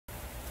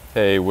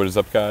Hey, what is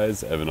up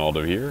guys? Evan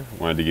Aldo here.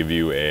 Wanted to give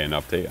you an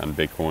update on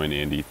Bitcoin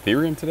and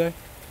Ethereum today.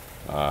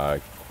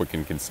 Quick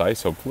and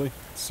concise, hopefully.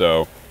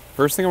 So,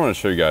 first thing I want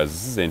to show you guys,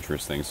 this is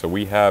interesting. So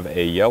we have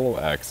a yellow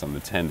X on the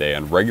 10-day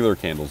on regular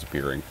candles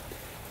appearing.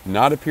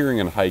 Not appearing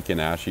in hike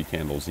and ashy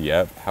candles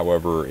yet.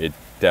 However, it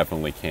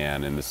definitely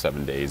can in the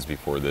 7 days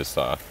before this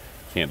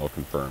candle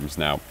confirms.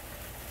 Now,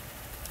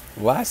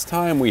 last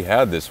time we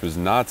had this was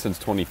not since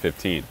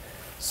 2015.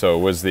 So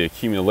it was the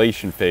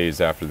accumulation phase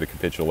after the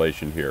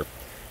capitulation here.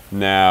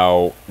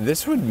 Now,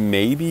 this would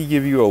maybe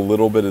give you a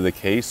little bit of the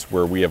case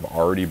where we have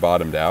already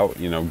bottomed out,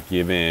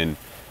 given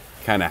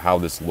kind of how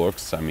this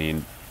looks. I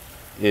mean,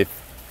 if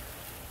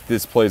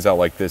this plays out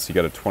like this, you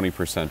got a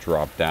 20%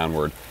 drop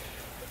downward.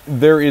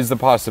 There is the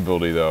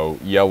possibility, though,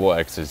 yellow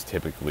X's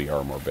typically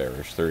are more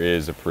bearish. There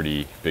is a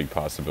pretty big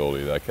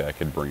possibility that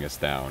could bring us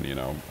down,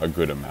 a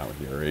good amount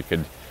here. It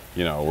could,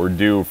 we're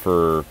due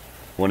for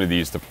one of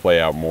these to play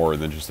out more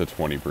than just a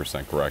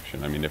 20%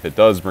 correction. I mean, if it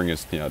does bring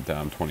us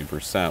down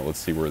 20%, let's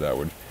see where that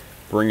would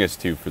bring us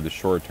to for the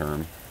short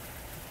term.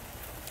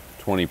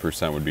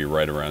 20% would be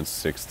right around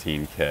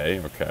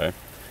 16K,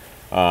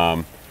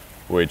 okay.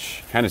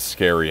 Which kind of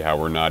scary how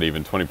we're not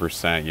even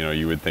 20%,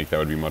 you would think that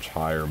would be much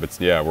higher, but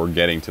yeah, we're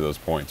getting to those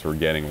points. We're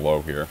getting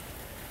low here.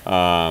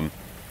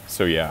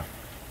 So yeah,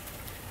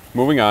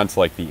 moving on to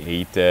like the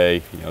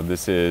 8-day,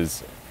 this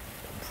is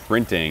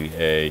printing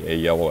a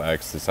yellow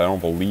X. This I don't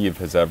believe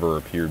has ever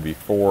appeared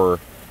before.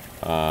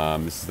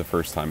 This is the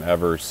first time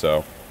ever,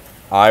 so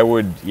I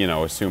would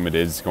assume it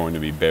is going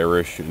to be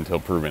bearish until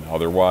proven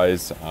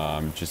otherwise,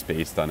 just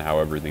based on how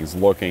everything's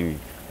looking.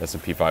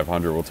 S&P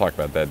 500, we'll talk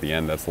about that at the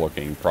end. That's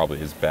looking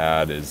probably as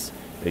bad as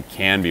it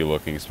can be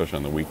looking, especially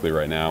on the weekly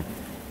right now.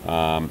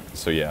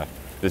 So yeah,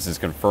 this is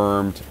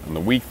confirmed on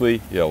the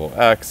weekly, yellow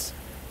X.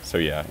 So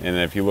yeah, and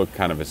if you look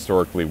kind of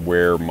historically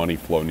where money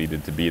flow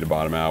needed to be to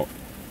bottom out,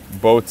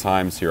 both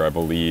times here, I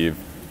believe,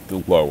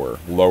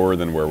 lower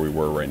than where we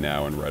were right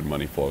now in red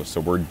money flow.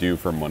 So we're due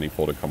for money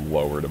flow to come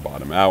lower to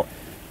bottom out.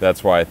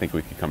 That's why I think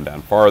we could come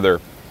down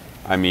farther.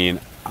 I mean,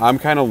 I'm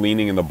kind of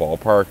leaning in the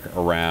ballpark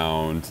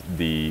around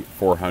the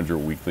 400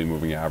 weekly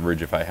moving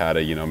average. If I had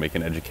to, make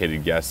an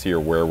educated guess here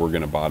where we're going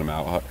to bottom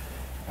out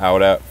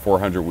at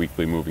 400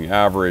 weekly moving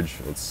average.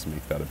 Let's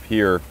make that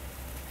appear,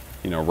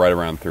 right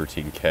around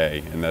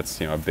 13K, and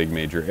that's a big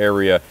major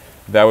area.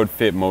 That would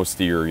fit most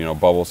of your,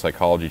 bubble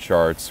psychology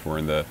charts. We're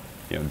in the,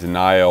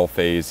 denial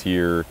phase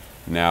here.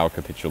 Now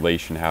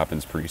capitulation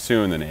happens pretty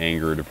soon, then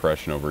anger,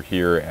 depression over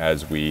here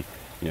as we,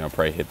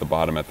 probably hit the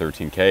bottom at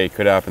 13K.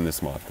 Could happen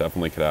this month,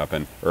 definitely could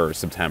happen, or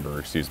September,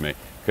 excuse me.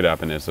 Could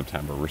happen in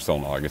September. We're still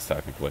in August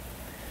technically.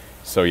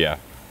 So yeah.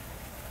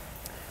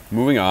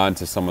 Moving on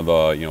to some of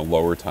the,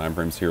 lower time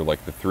frames here,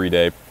 like the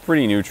 3-day,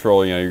 pretty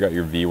neutral. You got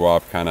your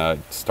VWAP kind of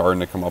starting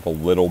to come up a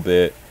little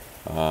bit.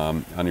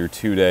 On your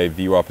 2-day,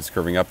 VWAP is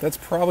curving up. That's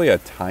probably a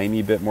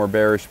tiny bit more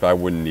bearish, but I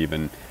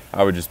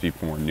would just be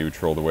more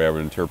neutral the way I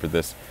would interpret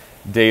this.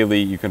 Daily,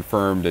 you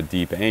confirmed a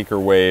deep anchor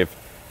wave.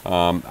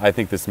 I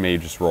think this may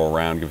just roll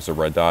around, give us a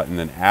red dot, and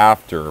then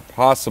after,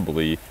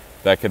 possibly,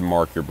 that could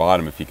mark your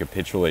bottom if you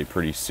capitulate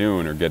pretty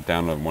soon or get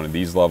down to one of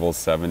these levels,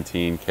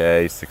 17K,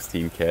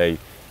 16K,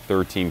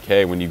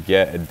 13K. When you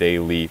get a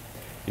daily,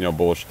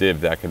 bullish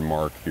div, that can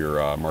mark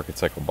your market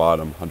cycle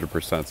bottom,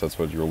 100%. So that's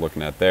what you were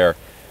looking at there.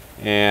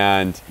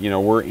 And,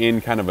 we're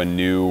in kind of a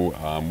new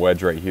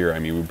wedge right here. I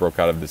mean, we broke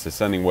out of this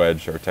ascending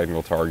wedge. Our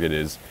technical target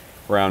is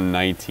around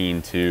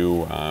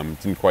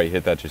 19.2. Didn't quite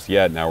hit that just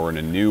yet. Now we're in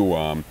a new,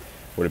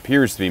 what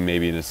appears to be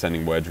maybe an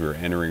ascending wedge we're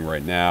entering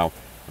right now.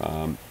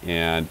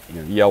 And,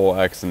 yellow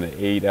X in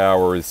the 8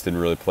 hours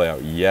didn't really play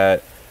out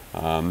yet.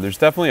 There's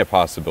definitely a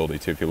possibility,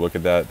 too, if you look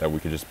at that we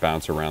could just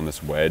bounce around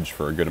this wedge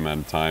for a good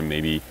amount of time.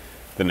 Maybe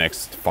the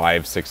next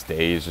 5-6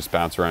 days, just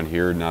bounce around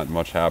here, not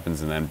much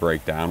happens, and then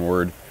break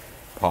downward.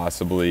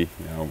 Possibly,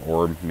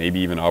 or maybe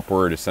even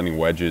upward. Ascending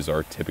wedges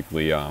are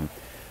typically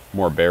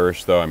more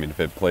bearish, though. I mean, if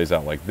it plays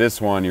out like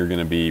this one, you're going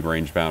to be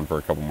range bound for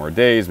a couple more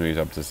days, maybe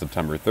up to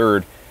September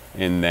 3rd,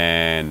 and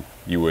then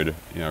you would,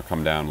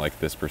 come down like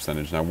this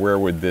percentage. Now, where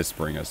would this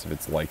bring us if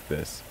it's like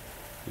this?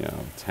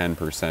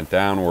 10%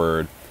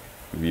 downward.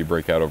 Maybe you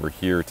break out over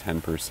here,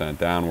 10%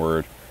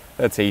 downward.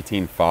 That's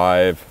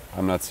 18.5.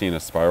 I'm not seeing a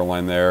spiral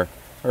line there.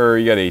 Or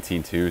you got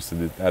 18.2, so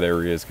that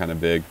area is kind of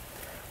big.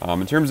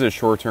 In terms of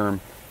short term,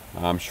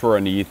 short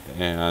on ETH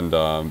and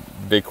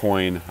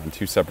Bitcoin on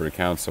 2 separate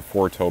accounts, so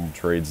 4 total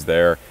trades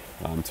there.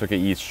 Took a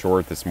ETH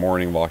short this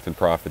morning, locked in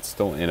profits,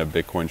 still in a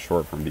Bitcoin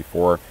short from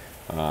before.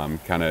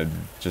 Kind of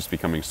just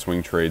becoming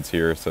swing trades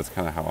here, so that's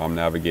kind of how I'm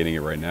navigating it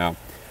right now.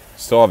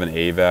 Still have an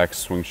AVAX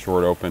swing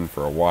short open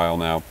for a while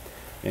now.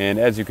 And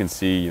as you can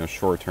see,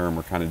 short term,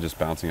 we're kind of just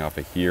bouncing off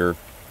of here.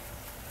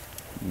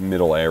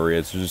 Middle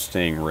areas, so just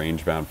staying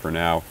range bound for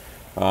now.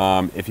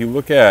 If you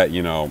look at,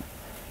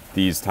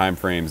 these time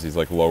frames, these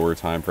like lower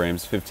time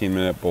frames,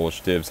 15-minute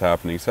bullish divs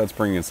happening, so that's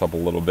bringing us up a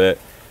little bit.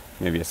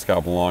 Maybe a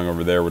scalp along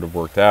over there would have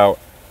worked out,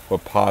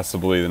 but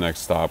possibly the next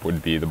stop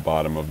would be the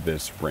bottom of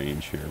this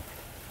range here.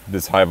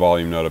 This high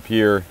volume node up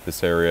here,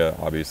 this area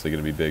obviously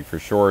going to be big for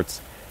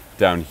shorts.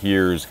 down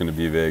here is going to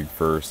be big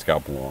for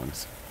scalp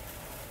longs.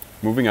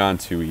 Moving on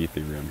to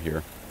Ethereum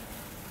here.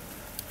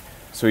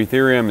 So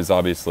Ethereum is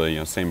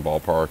obviously, same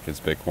ballpark as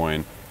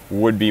Bitcoin.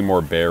 Would be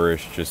more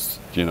bearish just,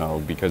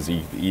 because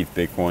ETH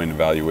Bitcoin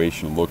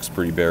valuation looks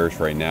pretty bearish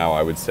right now.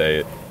 I would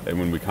say that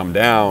when we come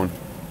down,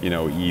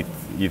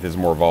 ETH is a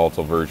more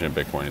volatile version of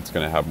Bitcoin. It's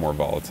going to have more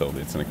volatility.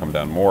 It's going to come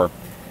down more.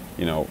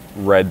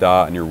 Red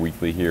dot in your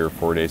weekly here,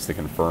 4 days to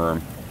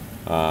confirm.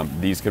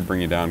 These could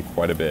bring you down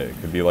quite a bit. It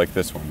could be like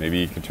this one.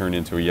 Maybe it could turn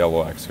into a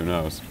yellow X, who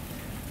knows?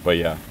 But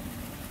yeah.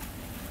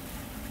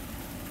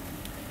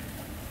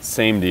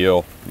 Same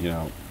deal,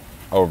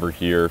 over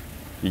here.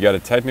 You got a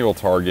technical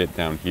target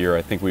down here.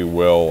 I think we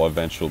will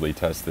eventually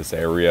test this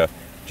area.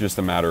 Just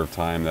a matter of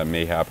time. That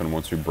may happen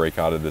once we break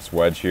out of this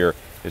wedge here.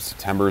 If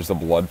September is the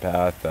blood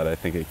path that I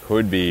think it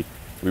could be,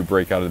 we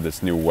break out of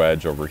this new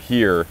wedge over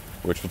here,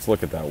 which let's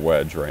look at that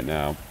wedge right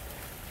now.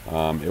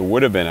 It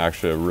would have been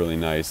actually a really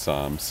nice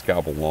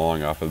scalp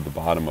long off of the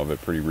bottom of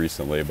it pretty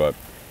recently, but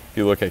if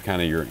you look at kind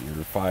of your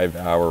 5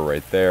 hour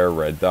right there,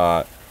 red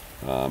dot.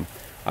 On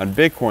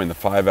Bitcoin, the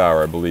 5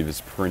 hour I believe is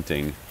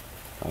printing.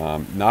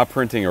 Not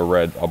printing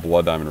a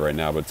blood diamond right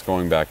now, but it's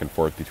going back and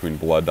forth between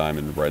blood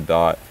diamond and red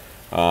dot.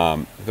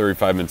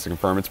 35 minutes to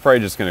confirm. It's probably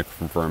just going to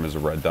confirm as a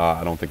red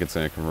dot. I don't think it's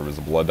going to confirm as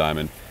a blood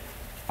diamond.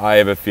 I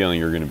have a feeling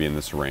you're going to be in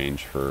this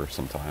range for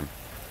some time.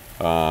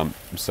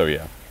 So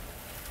yeah,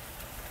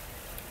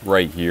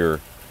 right here,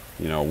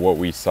 what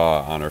we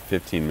saw on our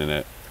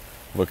 15-minute.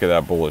 Look at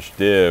that bullish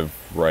div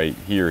right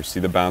here. See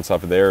the bounce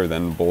off of there,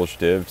 then bullish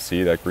div.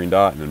 See that green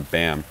dot, and then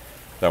bam,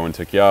 that one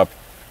took you up.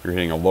 You're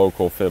hitting a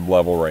local fib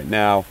level right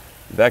now.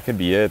 That could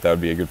be it. That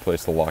would be a good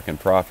place to lock in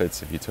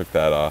profits if you took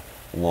that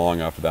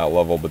long off of that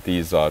level. But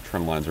these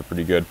trend lines are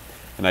pretty good.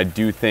 And I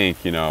do think,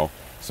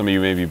 some of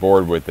you may be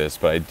bored with this,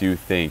 but I do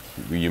think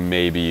you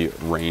may be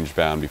range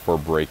bound before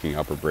breaking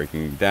up or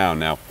breaking down.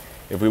 Now,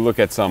 if we look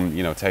at some,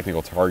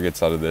 technical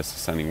targets out of this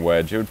ascending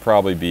wedge, it would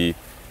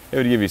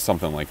give you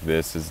something like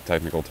this as a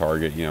technical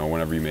target.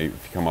 Whenever if you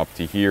come up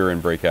to here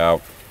and break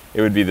out,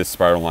 it would be the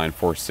spiral line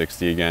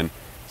 460 again.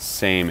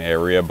 Same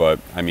area, but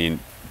I mean,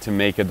 to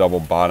make a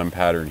double bottom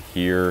pattern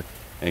here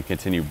and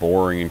continue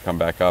boring and come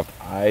back up,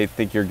 I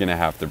think you're going to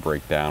have to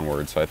break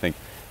downward. So I think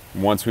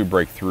once we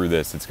break through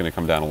this, it's going to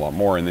come down a lot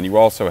more. And then you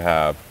also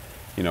have,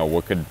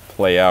 what could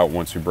play out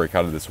once we break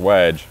out of this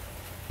wedge,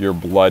 your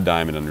blood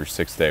diamond under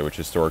 6 day, which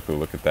historically,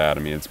 look at that.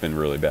 I mean, it's been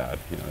really bad.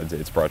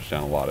 It's brought you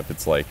down a lot. If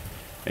it's like,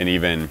 and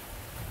even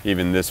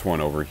this one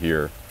over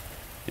here,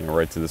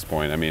 right to this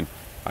point, I mean,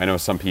 I know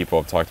some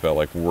people have talked about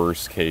like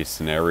worst case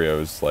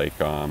scenarios, like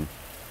 87%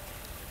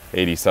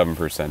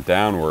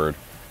 downward,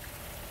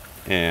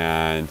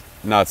 and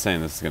not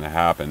saying this is going to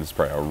happen. It's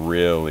probably a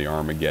really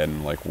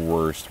Armageddon, like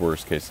worst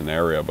case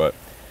scenario, but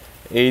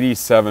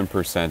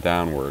 87%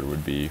 downward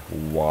would be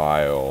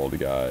wild,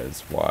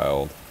 guys,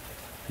 wild.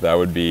 That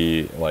would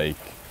be like,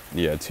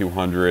 yeah,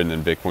 200, and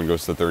then Bitcoin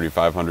goes to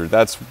 3,500.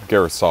 That's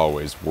Gareth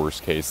Solway's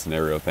worst case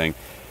scenario thing,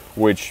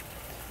 which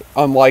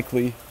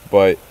unlikely,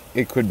 but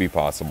it could be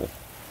possible.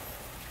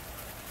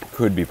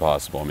 Could be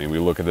possible. I mean, we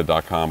look at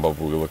the .com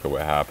bubble, we look at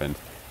what happened,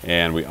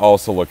 and we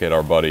also look at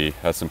our buddy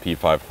S&P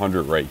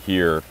 500 right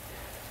here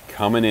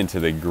coming into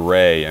the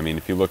gray. I mean,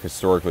 if you look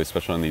historically,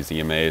 especially on these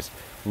EMAs,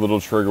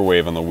 little trigger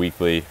wave on the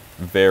weekly,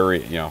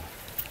 very,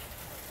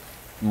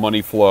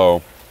 money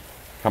flow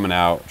coming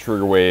out,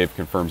 trigger wave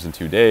confirms in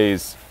 2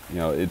 days.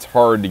 It's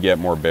hard to get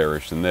more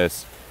bearish than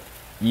this.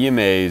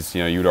 EMAs,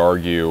 you'd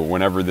argue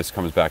whenever this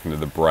comes back into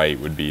the bright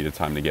would be the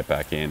time to get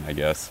back in, I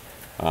guess.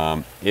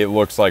 It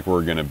looks like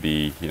we're going to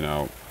be,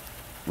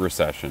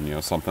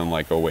 recession, something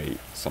like 08,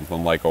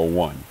 something like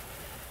 01,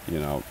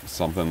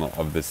 something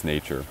of this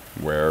nature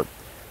where,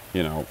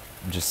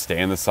 just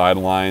stay on the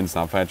sidelines,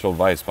 not financial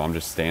advice, but I'm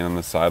just staying on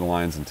the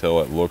sidelines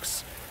until it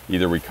looks,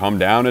 either we come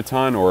down a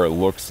ton or it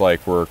looks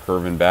like we're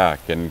curving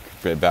back and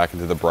back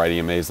into the bright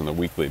EMAs on the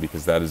weekly,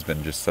 because that has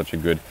been just such a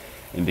good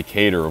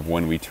indicator of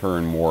when we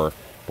turn more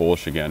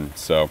bullish again.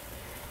 So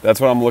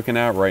that's what I'm looking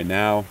at right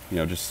now,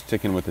 just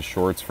sticking with the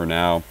shorts for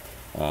now.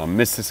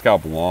 Missed the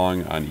scalp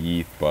long on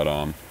ETH, but what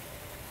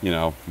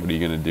are you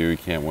going to do? You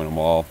can't win them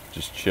all.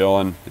 Just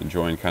chilling,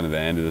 enjoying kind of the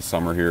end of the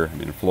summer here. I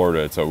mean, in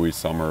Florida, it's always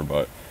summer,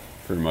 but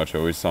pretty much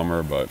always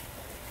summer. But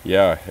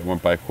yeah, it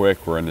went by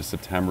quick. We're into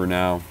September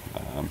now.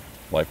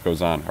 Life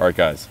goes on. All right,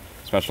 guys,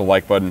 smash the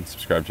like button,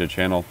 subscribe to the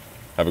channel.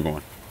 Have a good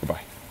one.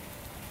 Goodbye.